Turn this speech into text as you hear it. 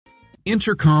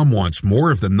Intercom wants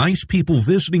more of the nice people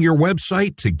visiting your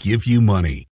website to give you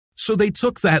money. So they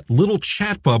took that little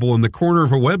chat bubble in the corner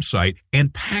of a website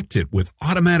and packed it with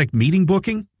automatic meeting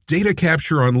booking, data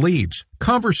capture on leads,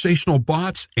 conversational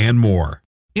bots, and more.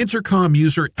 Intercom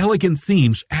user Elegant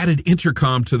Themes added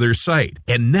Intercom to their site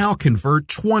and now convert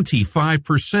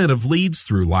 25% of leads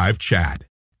through live chat.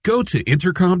 Go to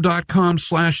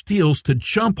intercom.com/deals to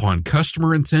jump on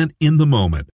customer intent in the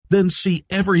moment. Then see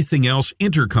everything else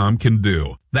Intercom can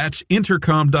do. That's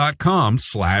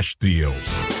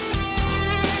intercom.com/deals.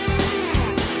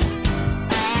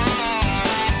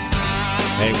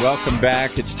 Hey, welcome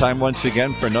back. It's time once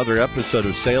again for another episode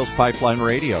of Sales Pipeline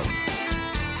Radio.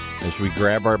 As we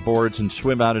grab our boards and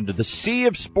swim out into the sea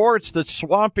of sports that's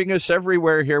swamping us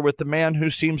everywhere here with the man who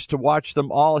seems to watch them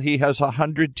all. He has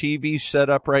 100 TVs set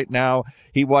up right now.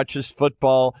 He watches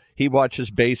football. He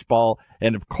watches baseball.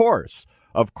 And of course,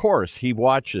 he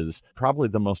watches probably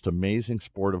the most amazing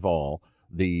sport of all,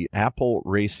 the apple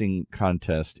racing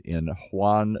contest in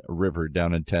Huon River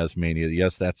down in Tasmania.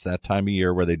 Yes, that's that time of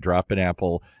year where they drop an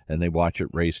apple and they watch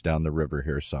it race down the river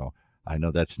here. So I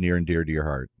know that's near and dear to your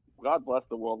heart. God bless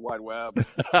the World Wide Web.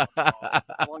 How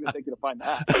long did it take you to find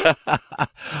that?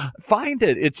 Find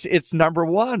it. It's number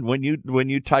one when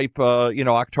you type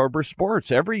October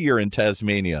sports every year in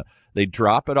Tasmania. They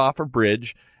drop it off a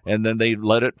bridge and then they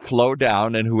let it flow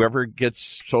down, and whoever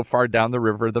gets so far down the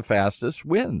river the fastest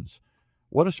wins.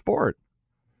 What a sport!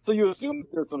 So you assume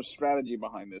there's some strategy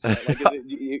behind this, right? Like,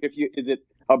 is it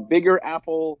a bigger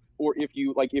apple, or if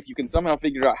you can somehow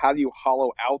figure out how do you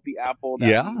hollow out the apple?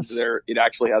 That it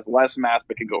actually has less mass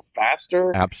but can go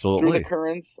faster. Absolutely. Through the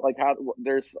currents. Like how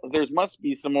there's must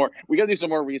be some more. We got to do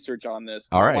some more research on this.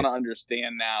 All right. I want to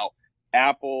understand now.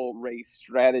 Apple race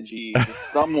strategy.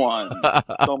 Someone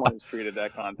has created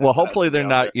that content. Well, hopefully they're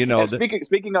not.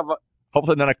 Speaking of.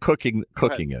 Hopefully they're not cooking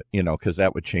it, because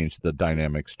that would change the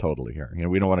dynamics totally here.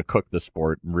 We don't want to cook the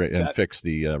sport and fix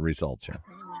the results here.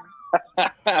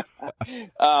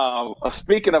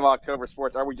 Speaking of October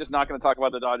sports, are we just not going to talk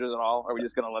about the Dodgers at all? Or are we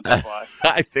just going to let that fly?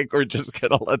 I think we're just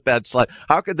going to let that slide.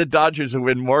 How could the Dodgers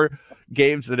win more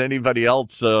games than anybody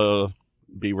else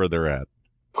be where they're at?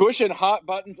 Pushing hot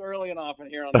buttons early and often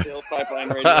here on Sales Pipeline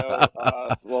Radio.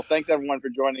 Well, thanks everyone for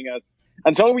joining us.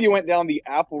 Until you went down the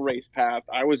Apple race path,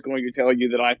 I was going to tell you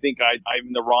that I think I'm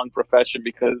in the wrong profession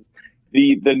because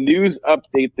the news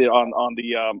update on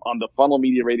the Funnel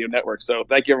Media Radio Network. So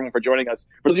thank you everyone for joining us.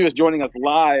 For those of you who's joining us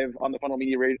live on the Funnel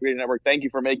Media Radio Network, thank you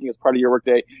for making us part of your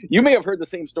workday. You may have heard the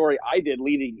same story I did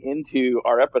leading into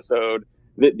our episode.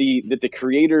 That the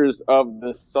creators of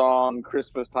the song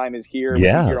 "Christmas Time Is Here"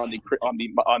 here on the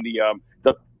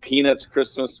Peanuts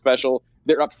Christmas special,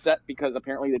 they're upset because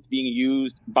apparently it's being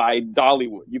used by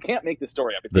Dollywood. You can't make this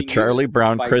story up. The Charlie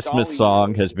Brown Christmas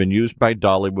song has been used by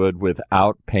Dollywood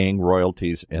without paying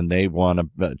royalties, and they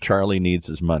want to. Charlie needs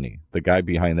his money. The guy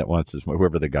behind that wants his money,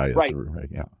 whoever the guy is. Right.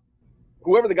 Yeah.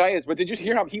 Whoever the guy is, but did you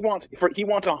hear how he wants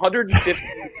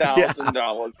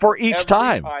 $150,000 for each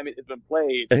time it's been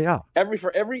played? Yeah,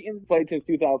 for every instance played since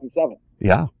 2007.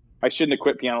 Yeah, I shouldn't have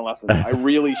quit piano lessons. I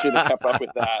really should have kept up with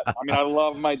that. I mean, I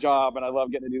love my job and I love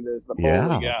getting to do this, but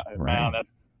man,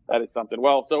 that is something.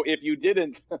 Well, so if you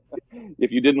didn't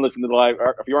listen to the live,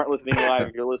 or if you aren't listening live,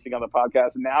 if you're listening on the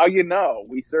podcast, now you know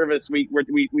we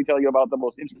tell you about the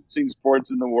most interesting sports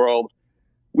in the world.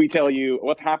 We tell you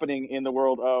what's happening in the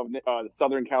world of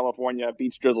Southern California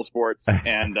beach drizzle sports.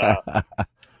 And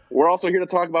we're also here to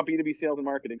talk about B2B sales and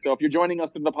marketing. So if you're joining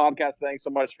us in the podcast, thanks so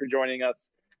much for joining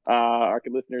us. Our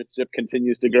listenership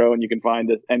continues to grow, and you can find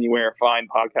us anywhere fine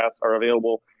podcasts are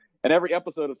available. And every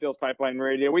episode of Sales Pipeline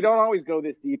Radio, we don't always go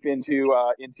this deep into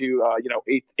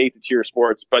eighth tier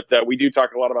sports, but we do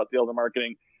talk a lot about sales and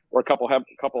marketing. We're a couple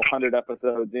hundred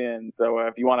episodes in. So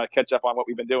if you want to catch up on what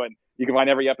we've been doing, you can find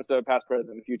every episode, past, present,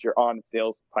 and future, on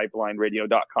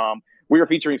salespipelineradio.com. We are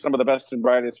featuring some of the best and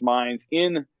brightest minds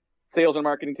in sales and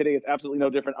marketing. Today is absolutely no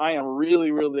different. I am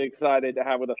really, really excited to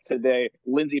have with us today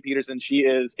Lindsay Pedersen. She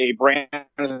is a brand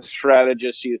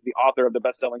strategist. She is the author of the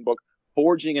best-selling book,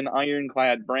 Forging an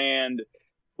Ironclad Brand.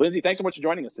 Lindsay, thanks so much for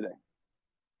joining us today.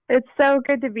 It's so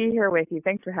good to be here with you.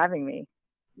 Thanks for having me.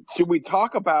 Should we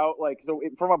talk about,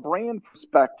 from a brand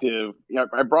perspective,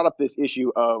 I brought up this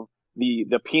issue of the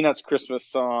Peanuts Christmas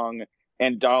song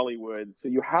and Dollywood. So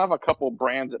you have a couple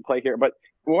brands at play here, but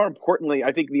more importantly,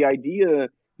 I think the idea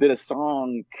that a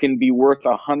song can be worth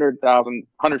 $100,000,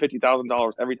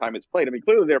 $150,000 every time it's played. I mean,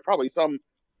 clearly there are probably some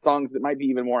songs that might be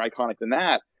even more iconic than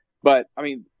that, but I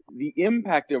mean, the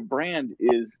impact of brand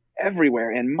is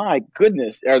everywhere, and my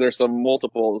goodness, are there some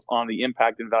multiples on the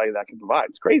impact and value that can provide?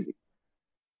 It's crazy.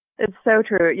 It's so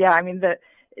true. Yeah, I mean,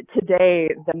 today,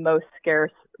 the most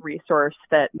scarce resource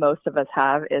that most of us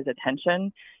have is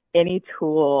attention. Any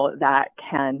tool that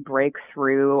can break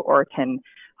through or can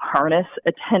harness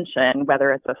attention,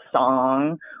 whether it's a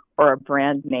song or a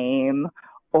brand name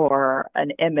or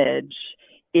an image,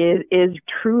 is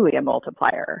truly a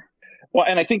multiplier. Well,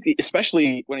 and I think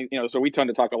especially when, so we tend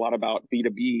to talk a lot about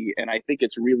B2B, and I think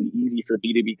it's really easy for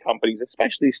B2B companies,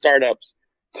 especially startups,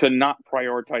 to not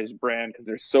prioritize brand because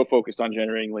they're so focused on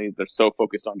generating leads. They're so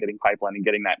focused on getting pipeline and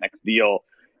getting that next deal.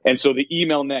 And so the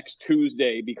email next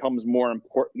Tuesday becomes more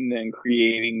important than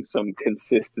creating some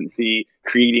consistency,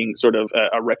 creating sort of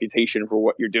a reputation for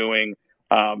what you're doing.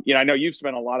 I know you've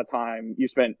spent a lot of time, you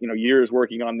spent, years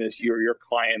working on this. Your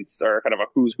clients are kind of a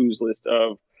who's list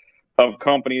of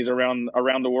companies around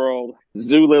the world.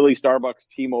 Zulily, Starbucks,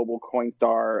 T-Mobile,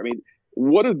 Coinstar. I mean,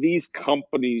 what do these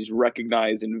companies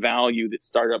recognize and value that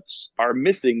startups are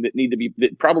missing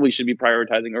that probably should be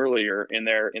prioritizing earlier in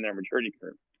their maturity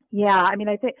curve? Yeah, I mean,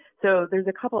 I think so. There's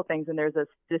a couple of things, and there's a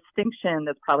distinction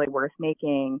that's probably worth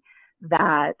making,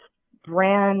 that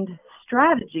brand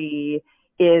strategy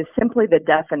is simply the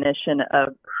definition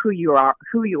of who you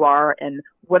are, and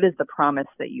what is the promise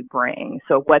that you bring.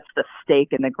 So what's the stake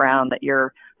in the ground that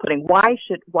you're putting? Why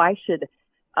should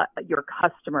your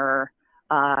customer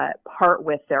part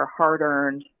with their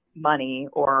hard-earned money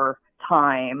or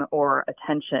time or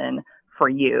attention for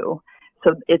you?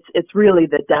 So it's really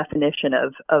the definition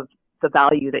of the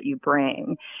value that you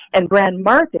bring. And brand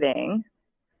marketing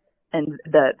and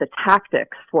the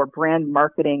tactics for brand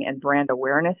marketing and brand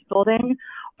awareness building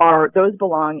those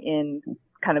belong in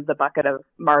kind of the bucket of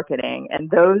marketing.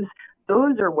 And those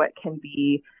are what can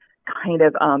be kind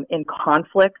of in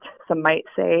conflict, some might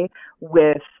say,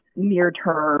 with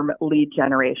near-term lead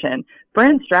generation.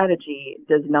 Brand strategy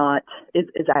is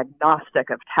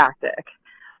agnostic of tactic.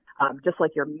 Just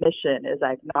like your mission is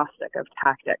agnostic of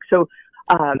tactics. So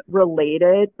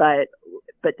related, but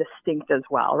distinct as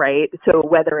well, right? So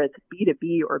whether it's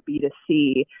B2B or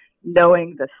B2C,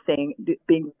 knowing the thing,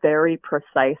 being very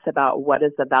precise about what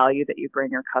is the value that you bring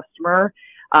your customer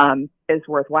is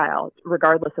worthwhile,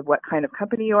 regardless of what kind of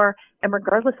company you are and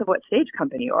regardless of what stage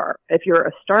company you are. If you're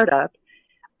a startup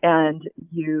and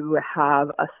you have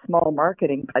a small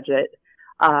marketing budget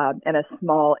and a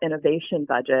small innovation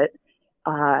budget,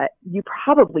 you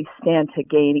probably stand to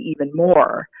gain even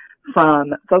more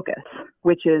from focus,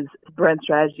 which is brand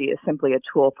strategy is simply a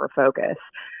tool for focus.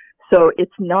 So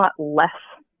it's not less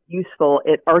useful.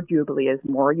 It arguably is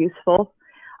more useful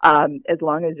as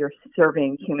long as you're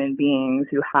serving human beings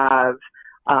who have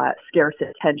scarce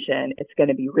attention. It's going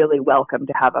to be really welcome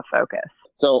to have a focus.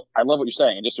 So I love what you're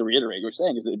saying. And just to reiterate, what you're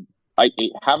saying is that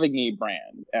having a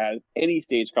brand as any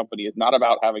stage company is not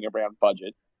about having a brand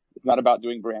budget. It's not about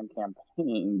doing brand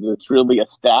campaigns. It's really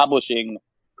establishing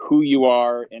who you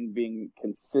are and being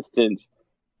consistent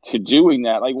to doing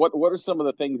that. Like, what are some of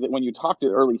the things that when you talk to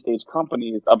early stage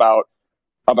companies about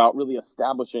really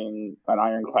establishing an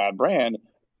ironclad brand,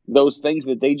 those things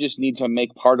that they just need to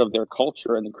make part of their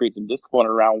culture and then create some discipline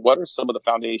around? What are some of the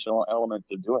foundational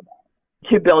elements of doing that?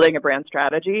 To building a brand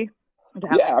strategy?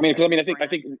 Yeah,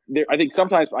 I think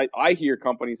sometimes I hear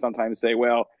companies sometimes say,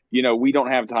 well, we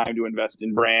don't have time to invest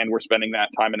in brand. We're spending that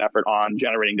time and effort on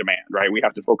generating demand, right? We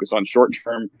have to focus on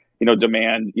short-term,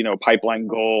 demand, pipeline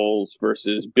goals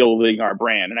versus building our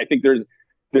brand. And I think there's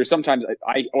sometimes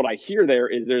what I hear there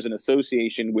is there's an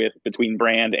association between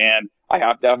brand and I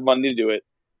have to have money to do it,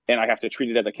 and I have to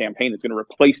treat it as a campaign that's going to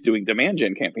replace doing demand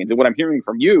gen campaigns. And what I'm hearing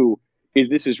from you is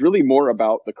this is really more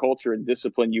about the culture and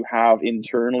discipline you have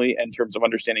internally in terms of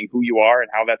understanding who you are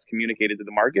and how that's communicated to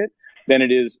the market than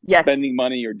it is spending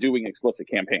money or doing explicit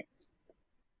campaigns.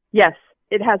 Yes,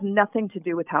 it has nothing to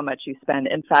do with how much you spend.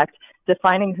 In fact,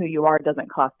 defining who you are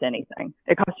doesn't cost anything.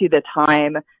 It costs you the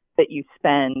time that you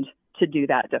spend to do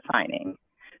that defining.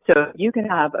 So you can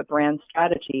have a brand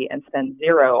strategy and spend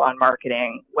zero on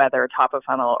marketing, whether top of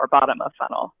funnel or bottom of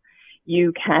funnel.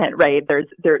 You can, right?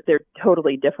 They're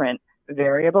totally different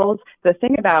variables. The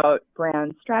thing about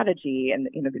brand strategy and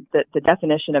the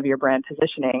definition of your brand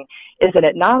positioning is that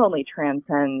it not only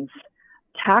transcends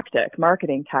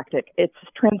marketing tactic, it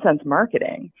transcends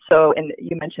marketing. So, and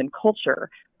you mentioned culture.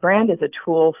 Brand is a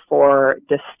tool for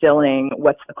distilling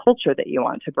what's the culture that you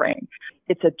want to bring.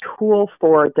 It's a tool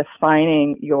for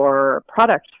defining your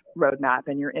product roadmap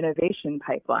and your innovation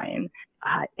pipeline.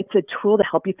 It's a tool to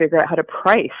help you figure out how to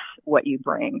price what you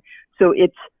bring. So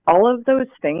it's all of those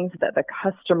things that the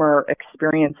customer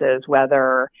experiences,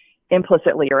 whether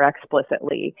implicitly or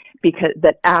explicitly, because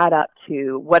that add up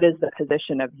to what is the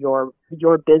position of your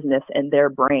business in their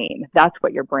brain. That's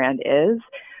what your brand is.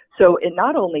 So it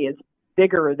not only is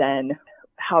bigger than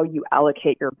how you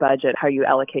allocate your budget, how you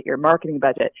allocate your marketing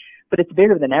budget, but it's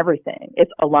bigger than everything.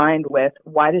 It's aligned with,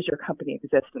 why does your company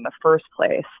exist in the first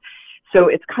place? So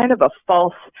it's kind of a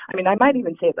false, I mean, I might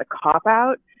even say it's a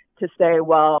cop-out to say,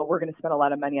 well, we're going to spend a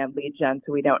lot of money on lead gen,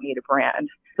 so we don't need a brand.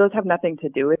 Those have nothing to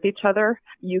do with each other.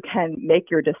 You can make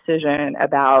your decision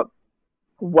about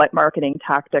what marketing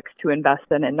tactics to invest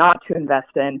in and not to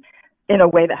invest in a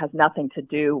way that has nothing to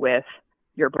do with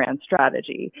your brand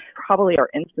strategy. Probably are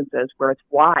instances where it's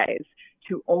wise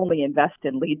to only invest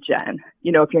in lead gen.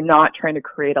 You know, if you're not trying to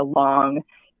create a long,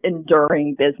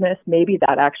 enduring business, maybe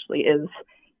that actually is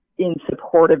in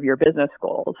support of your business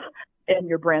goals. And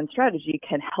your brand strategy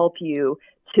can help you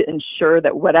to ensure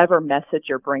that whatever message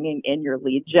you're bringing in your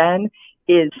lead gen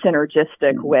is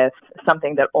synergistic with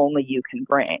something that only you can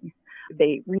bring.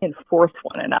 They reinforce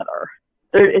one another.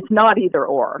 It's not either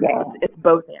or. Yeah. It's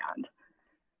both and.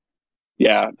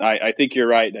 Yeah, I think you're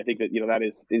right. I think that, that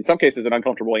is in some cases an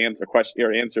uncomfortable answer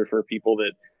for people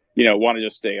that, want to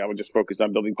just say, I would just focus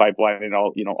on building pipeline and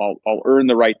I'll earn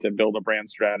the right to build a brand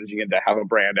strategy and to have a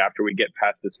brand after we get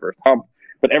past this first hump.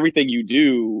 But everything you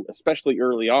do, especially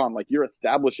early on, like you're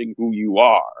establishing who you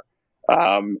are.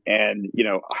 And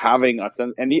having a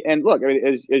sense, and look, I mean,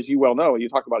 as you well know, you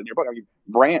talk about it in your book, I mean,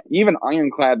 even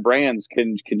ironclad brands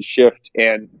can shift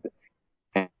and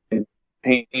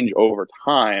change over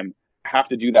time. Have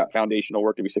to do that foundational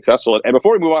work to be successful. And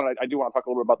before we move on, I do want to talk a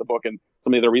little bit about the book and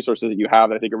some of the other resources that you have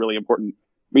that I think are really important.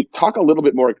 We talk a little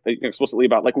bit more explicitly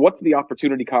about, like, what's the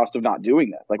opportunity cost of not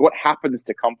doing this? Like, what happens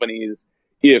to companies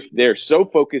if they're so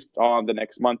focused on the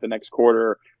next month, the next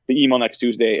quarter, the email next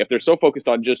Tuesday, if they're so focused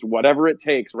on just whatever it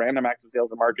takes, random acts of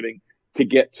sales and marketing to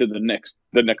get to the next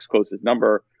closest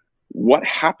number? What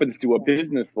happens to a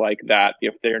business like that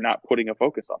if they're not putting a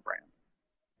focus on brand?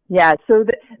 Yeah, so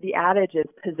the adage is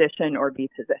position or be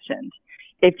positioned.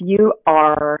 If you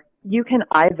can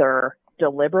either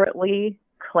deliberately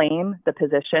claim the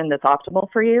position that's optimal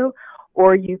for you,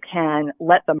 or you can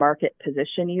let the market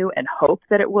position you and hope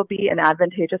that it will be an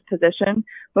advantageous position.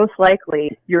 Most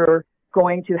likely, you're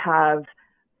going to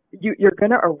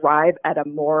arrive at a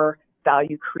more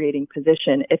value creating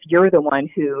position if you're the one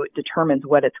who determines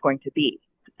what it's going to be.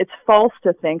 It's false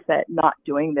to think that not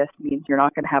doing this means you're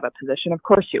not going to have a position. Of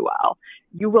course you will.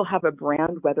 You will have a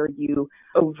brand whether you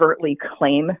overtly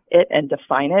claim it and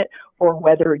define it, or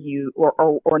whether you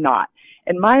or not.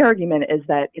 And my argument is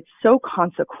that it's so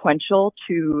consequential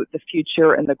to the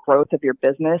future and the growth of your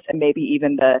business, and maybe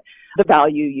even the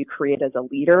value you create as a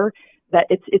leader, that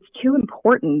it's too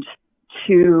important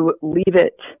to leave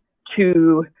it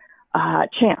to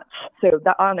chance. So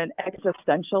that on an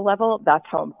existential level, that's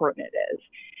how important it is.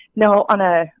 Now, on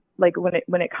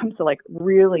when it comes to like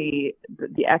really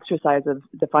the exercise of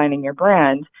defining your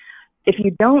brand, if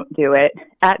you don't do it,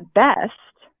 at best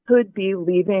could be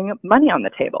leaving money on the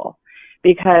table,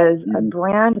 because a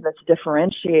brand that's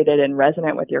differentiated and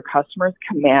resonant with your customers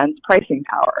commands pricing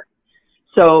power.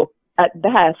 So at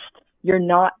best, you're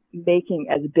not making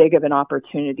as big of an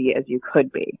opportunity as you could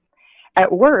be.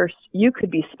 At worst, you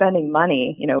could be spending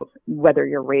money, whether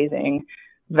you're raising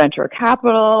venture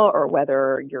capital or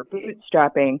whether you're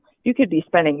bootstrapping, you could be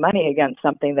spending money against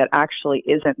something that actually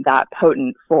isn't that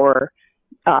potent for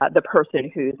the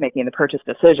person who's making the purchase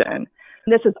decision. And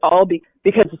this is all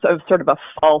because of sort of a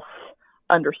false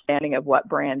understanding of what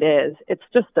brand is. It's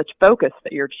just such focus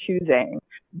that you're choosing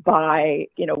by,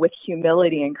 with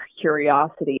humility and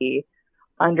curiosity,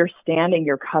 understanding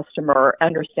your customer,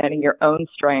 understanding your own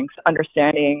strengths,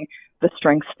 understanding the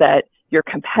strengths that your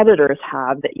competitors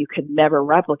have that you could never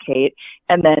replicate,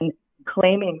 and then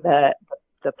claiming the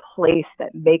place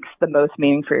that makes the most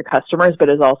meaning for your customers, but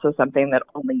is also something that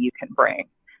only you can bring.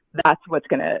 That's what's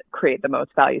going to create the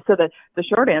most value. So the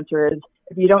short answer is,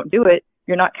 if you don't do it,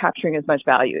 you're not capturing as much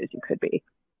value as you could be.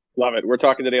 Love it. We're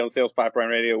talking today on Sales Pipeline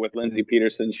Radio with Lindsay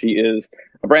Pedersen. She is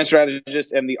a brand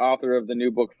strategist and the author of the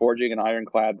new book, Forging an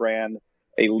Ironclad Brand,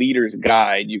 a Leader's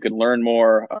Guide. You can learn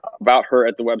more about her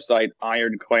at the website,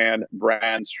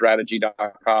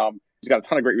 ironcladbrandstrategy.com. She's got a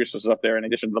ton of great resources up there. In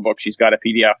addition to the book, she's got a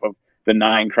PDF of the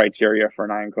 9 criteria for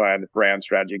an ironclad brand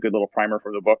strategy, a good little primer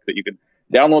for the book that you can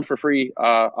download for free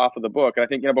off of the book. And I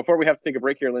think, before we have to take a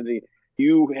break here, Lindsay,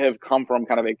 you have come from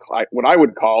kind of what I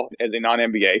would call as a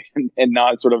non-MBA and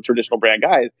not sort of traditional brand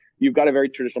guy. You've got a very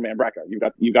traditional man background.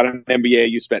 You've got an MBA.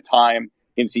 You spent time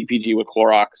in CPG with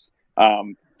Clorox.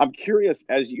 I'm curious,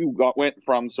 as you went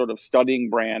from sort of studying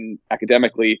brand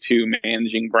academically to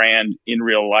managing brand in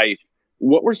real life,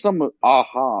 what were some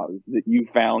ahas that you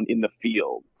found in the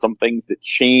field? Some things that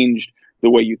changed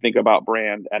the way you think about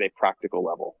brand at a practical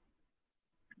level?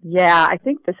 Yeah, I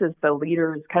think this is the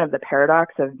leader's kind of the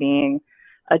paradox of being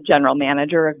a general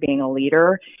manager of being a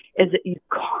leader is that you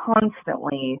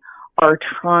constantly are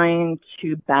trying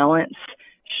to balance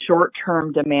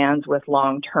short-term demands with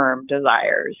long-term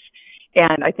desires.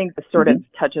 And I think this sort of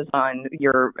touches on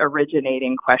your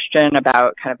originating question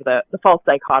about kind of the false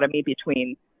dichotomy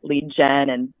between lead gen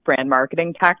and brand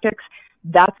marketing tactics.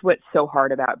 That's what's so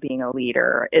hard about being a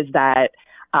leader is that,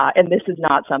 and this is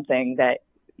not something that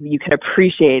you can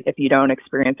appreciate if you don't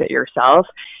experience it yourself,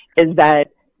 is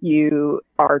that you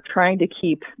are trying to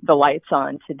keep the lights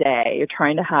on today. You're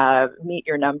trying to meet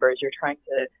your numbers. You're trying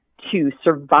to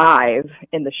survive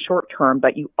in the short term,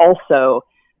 but you also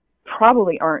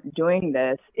probably aren't doing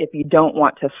this if you don't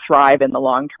want to thrive in the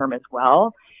long term as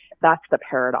well. That's the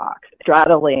paradox,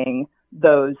 straddling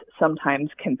those sometimes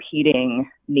competing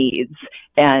needs.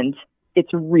 And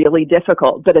it's really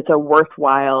difficult, but it's a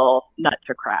worthwhile nut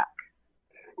to crack.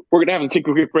 We're going to have to take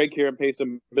a quick break here and pay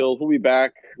some bills. We'll be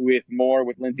back with more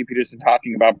with Lindsay Pedersen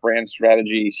talking about brand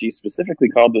strategy. She specifically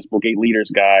called this book a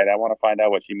leader's guide. I want to find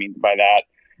out what she means by that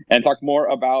and talk more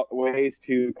about ways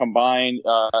to combine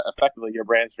effectively your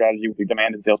brand strategy with your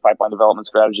demand and sales pipeline development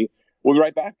strategy. We'll be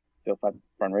right back. Sales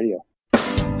Pipeline Radio.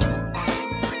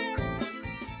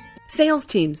 Sales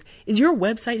teams, is your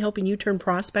website helping you turn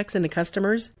prospects into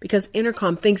customers? Because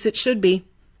Intercom thinks it should be.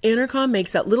 Intercom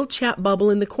makes that little chat bubble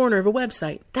in the corner of a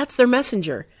website. That's their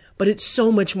messenger. But it's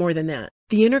so much more than that.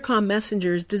 The Intercom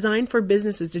messenger is designed for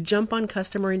businesses to jump on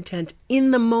customer intent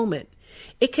in the moment.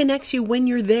 It connects you when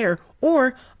you're there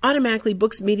or automatically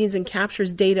books meetings and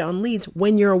captures data on leads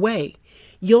when you're away.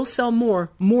 You'll sell more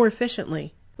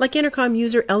efficiently. Like Intercom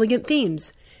user Elegant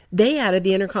Themes. They added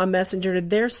the Intercom messenger to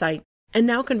their site and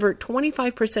now convert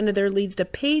 25% of their leads to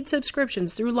paid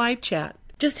subscriptions through live chat.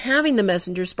 Just having the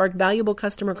messenger sparked valuable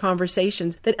customer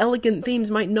conversations that Elegant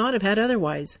Themes might not have had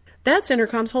otherwise. That's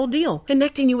Intercom's whole deal,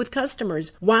 connecting you with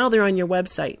customers while they're on your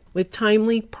website with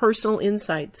timely, personal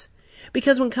insights.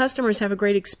 Because when customers have a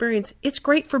great experience, it's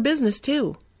great for business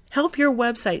too. Help your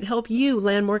website help you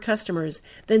land more customers,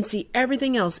 then see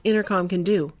everything else Intercom can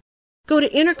do. Go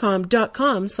to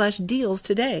intercom.com/deals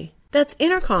today. That's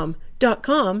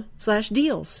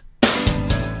intercom.com/deals.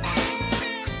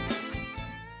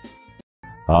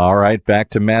 All right, back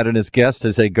to Matt and his guest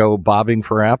as they go bobbing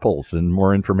for apples and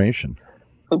more information.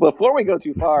 Before we go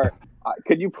too far,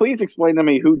 could you please explain to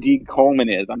me who D. Coleman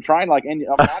is? I'm trying I'm watching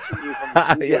you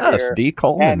from yes, here. D.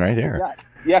 Coleman right here.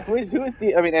 Yeah, who is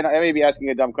D? I mean, and I may be asking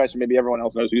a dumb question. Maybe everyone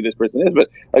else knows who this person is, but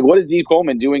what is D.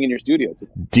 Coleman doing in your studio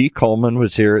today? D. Coleman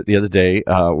was here the other day.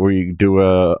 We do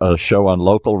a show on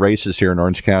local races here in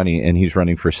Orange County, and he's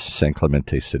running for San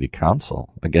Clemente City Council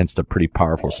against a pretty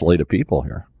powerful slate of people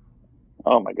here.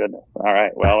 Oh my goodness! All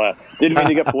right, well, didn't mean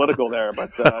to get political there,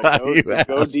 but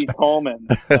go D. Coleman.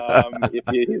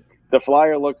 The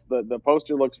flyer the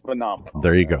poster looks phenomenal.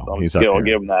 There you go. I'll give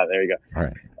him that. There you go.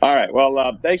 All right.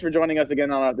 Well, thanks for joining us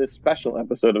again on this special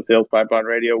episode of Sales Pipeline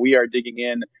Radio. We are digging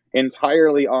in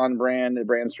entirely on brand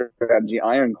strategy,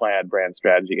 Ironclad Brand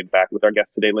Strategy. In fact, with our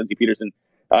guest today, Lindsay Pedersen.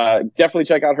 Definitely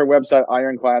check out her website,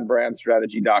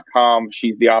 ironcladbrandstrategy.com.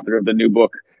 She's the author of the new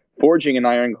book, Forging an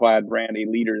Ironclad Brand, a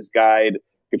Leader's Guide.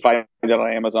 You can find it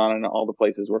on Amazon and all the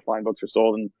places where fine books are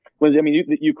sold. And Lindsay, I mean,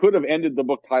 you could have ended the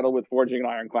book title with Forging an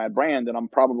Ironclad Brand, and I'm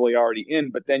probably already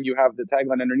in, but then you have the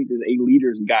tagline underneath is a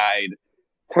Leader's Guide.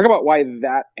 Talk about why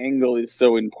that angle is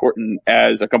so important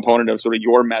as a component of sort of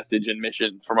your message and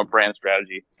mission from a brand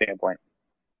strategy standpoint.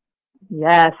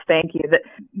 Yes, thank you.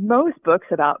 Most books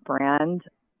about brand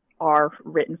are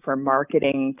written for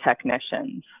marketing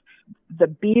technicians. The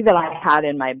bee that I had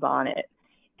in my bonnet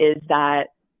is that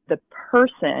the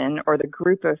person or the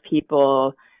group of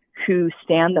people who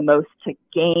stand the most to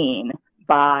gain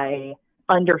by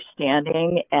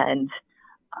understanding and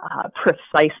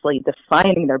precisely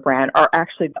defining their brand are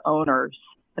actually the owners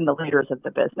and the leaders of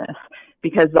the business,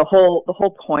 because the whole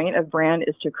point of brand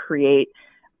is to create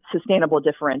sustainable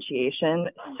differentiation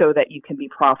so that you can be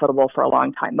profitable for a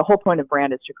long time. The whole point of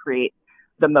brand is to create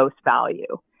the most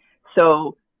value.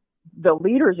 So the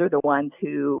leaders are the ones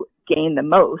who gain the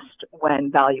most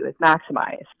when value is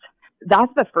maximized.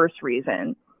 That's the first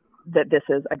reason that this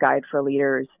is a guide for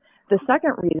leaders. The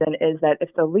second reason is that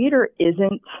if the leader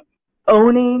isn't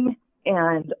owning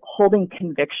and holding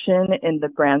conviction in the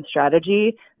brand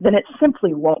strategy, then it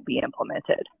simply won't be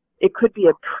implemented. It could be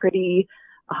a pretty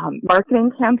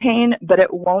marketing campaign, but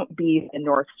it won't be the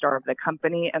North Star of the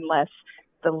company unless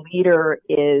the leader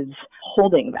is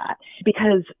holding that.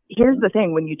 Because here's the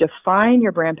thing, when you define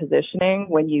your brand positioning,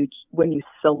 when you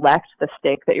select the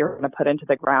stake that you're going to put into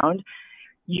the ground,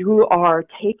 you are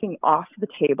taking off the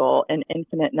table an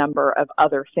infinite number of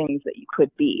other things that you could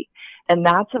be. And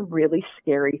that's a really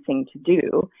scary thing to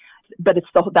do. that's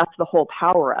the whole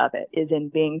power of it, is in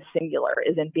being singular,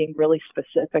 is in being really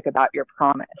specific about your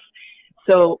promise.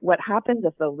 So what happens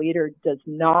if the leader does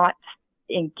not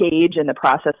engage in the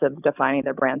process of defining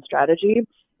their brand strategy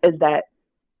is that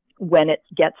when it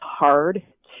gets hard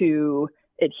to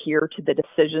adhere to the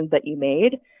decisions that you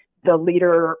made, the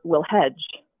leader will hedge.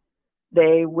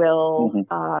 They will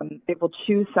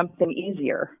choose something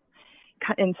easier.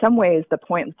 In some ways, the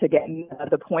point of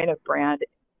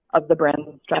the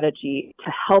brand strategy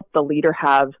to help the leader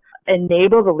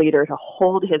enable the leader to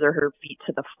hold his or her feet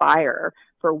to the fire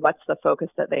for what's the focus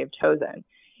that they've chosen.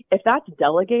 If that's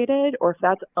delegated or if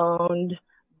that's owned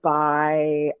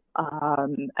by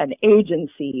an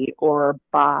agency or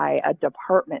by a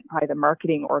department, by the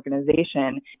marketing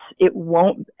organization, it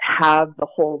won't have the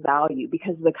whole value,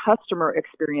 because the customer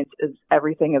experience is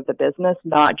everything of the business,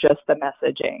 not just the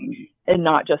messaging and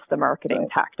not just the marketing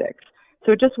tactics.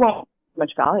 So it just won't have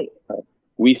much value.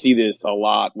 We see this a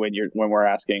lot when we're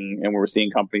asking and we're seeing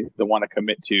companies that want to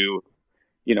commit to,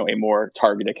 a more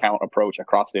target account approach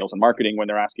across sales and marketing, when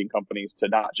they're asking companies to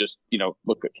not just,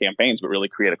 look at campaigns, but really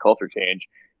create a culture change.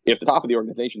 If the top of the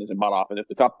organization isn't bought off, and if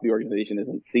the top of the organization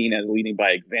isn't seen as leading by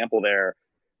example, there,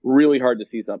 really hard to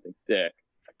see something stick.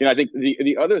 I think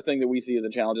the other thing that we see as a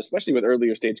challenge, especially with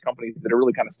earlier stage companies that are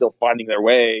really kind of still finding their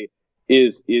way,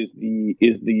 is the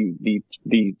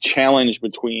challenge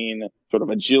between sort of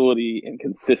agility and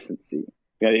consistency.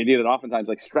 The idea that oftentimes,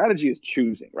 like, strategy is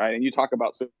choosing, right? And you talk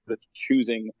about sort of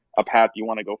choosing a path you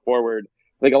want to go forward.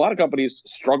 Like, a lot of companies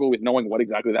struggle with knowing what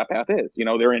exactly that path is.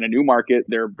 They're in a new market,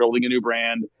 they're building a new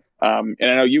brand. And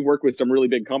I know you've worked with some really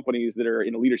big companies that are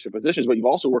in leadership positions, but you've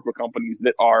also worked with companies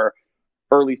that are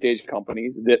early stage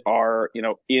companies that are,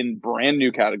 in brand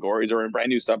new categories or in brand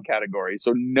new subcategories.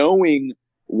 So knowing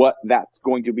what that's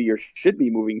going to be or should be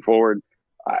moving forward,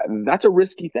 that's a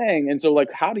risky thing. And so,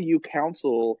 like, how do you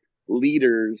counsel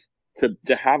leaders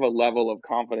to have a level of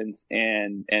confidence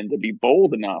and to be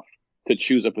bold enough to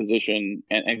choose a position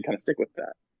and kind of stick with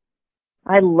that?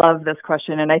 I love this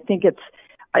question, and I think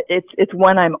it's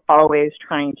one I'm always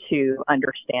trying to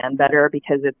understand better,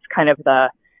 because it's kind of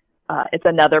it's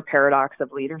another paradox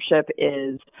of leadership,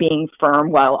 is being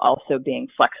firm while also being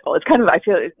flexible. It's kind of, I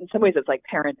feel in some ways it's like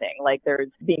parenting, like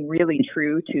there's being really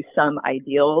true to some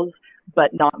ideals,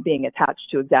 but not being attached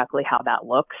to exactly how that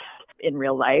looks in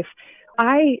real life.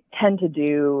 I tend to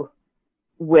do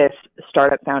with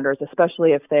startup founders,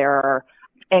 especially if they're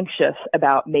anxious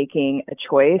about making a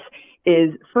choice,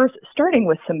 is first starting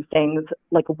with some things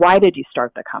like, why did you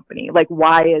start the company? Like,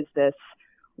 why is this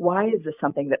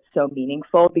something that's so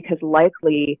meaningful? Because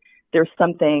likely there's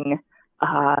something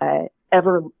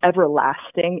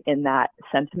everlasting in that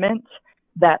sentiment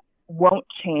that won't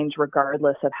change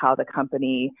regardless of how the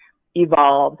company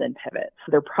evolves and pivots.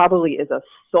 So there probably is a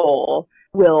soul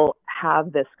will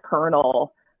have this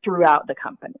kernel throughout the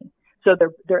company. So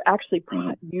there actually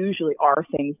usually are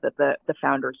things that the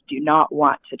founders do not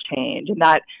want to change. And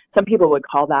that some people would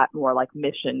call that more like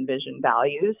mission, vision,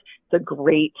 values. It's a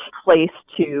great place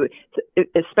to,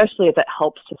 especially if it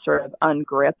helps to sort of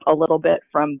ungrip a little bit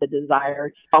from the desire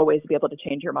to always be able to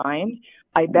change your mind.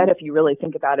 I bet if you really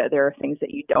think about it, there are things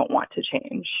that you don't want to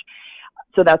change.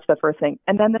 So that's the first thing.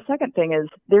 And then the second thing is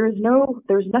there's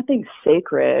nothing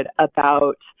sacred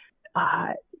about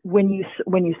when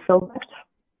you select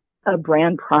a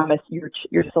brand promise,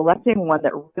 you're selecting one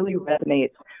that really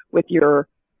resonates with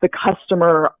the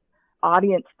customer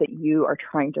audience that you are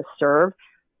trying to serve.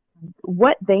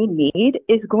 What they need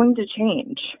is going to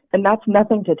change, and that's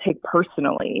nothing to take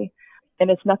personally, and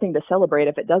it's nothing to celebrate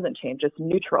if it doesn't change. It's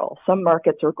neutral. Some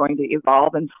markets are going to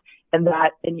evolve, and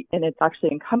it's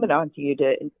actually incumbent on you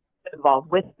to evolve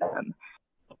with them,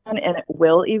 and it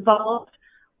will evolve.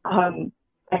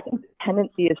 I think the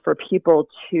tendency is for people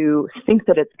to think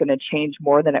that it's going to change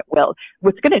more than it will.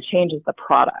 What's going to change is the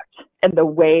product and the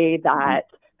way that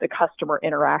the customer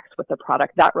interacts with the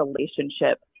product, that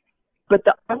relationship. But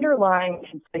the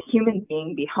human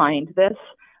being behind this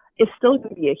is still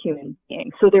going to be a human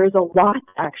being. So there's a lot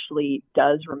that actually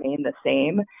does remain the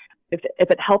same. If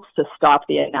it helps to stop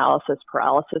the analysis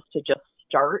paralysis to just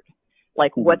start,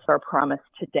 like, what's our promise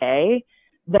today,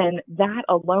 then that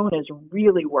alone is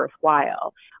really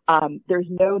worthwhile. There's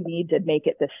no need to make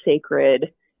it the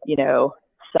sacred,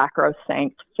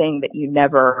 sacrosanct thing that you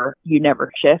never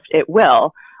shift. It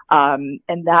will. And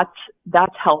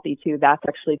that's healthy too. That's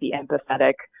actually the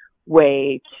empathetic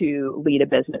way to lead a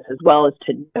business, as well as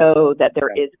to know that there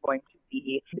is going to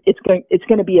be, it's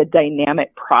going to be a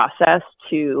dynamic process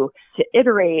to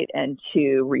iterate and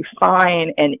to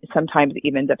refine and sometimes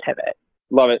even to pivot.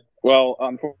 Love it. Well,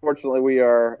 unfortunately, we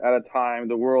are at a time.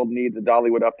 The world needs a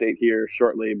Dollywood update here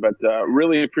shortly, but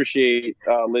really appreciate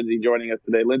Lindsay joining us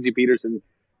today. Lindsay Pedersen,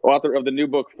 author of the new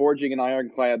book, Forging an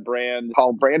Ironclad Brand.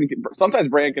 Sometimes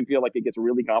brand can feel like it gets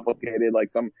really complicated. Like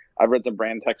I've read some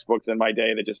brand textbooks in my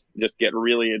day that just get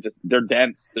really, they're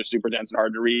dense. They're super dense and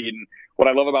hard to read. And what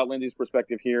I love about Lindsay's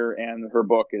perspective here and her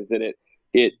book is that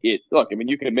look, I mean,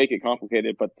 you can make it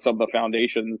complicated, but some of the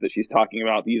foundations that she's talking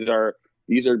about, these are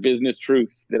business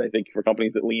truths that I think for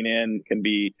companies that lean in can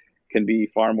be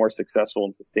far more successful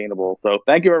and sustainable. So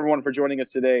thank you everyone for joining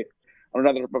us today on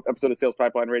another episode of Sales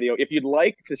Pipeline Radio. If you'd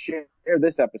like to share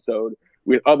this episode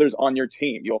with others on your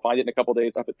team, you'll find it in a couple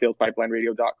days up at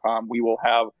salespipelineradio.com. We will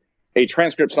have a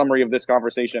transcript summary of this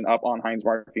conversation up on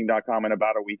heinzmarketing.com in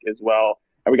about a week as well.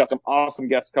 And we got some awesome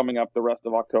guests coming up the rest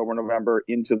of October, November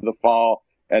into the fall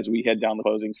as we head down the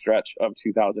closing stretch of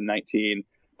 2019.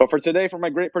 But for today, from my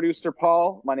great producer,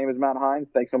 Paul, my name is Matt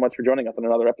Heinz. Thanks so much for joining us on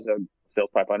another episode of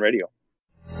Sales Pipeline Radio.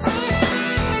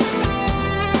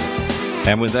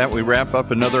 And with that, we wrap up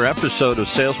another episode of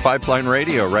Sales Pipeline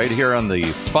Radio right here on the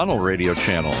Funnel Radio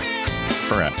channel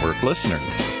for at-work listeners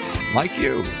like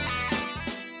you.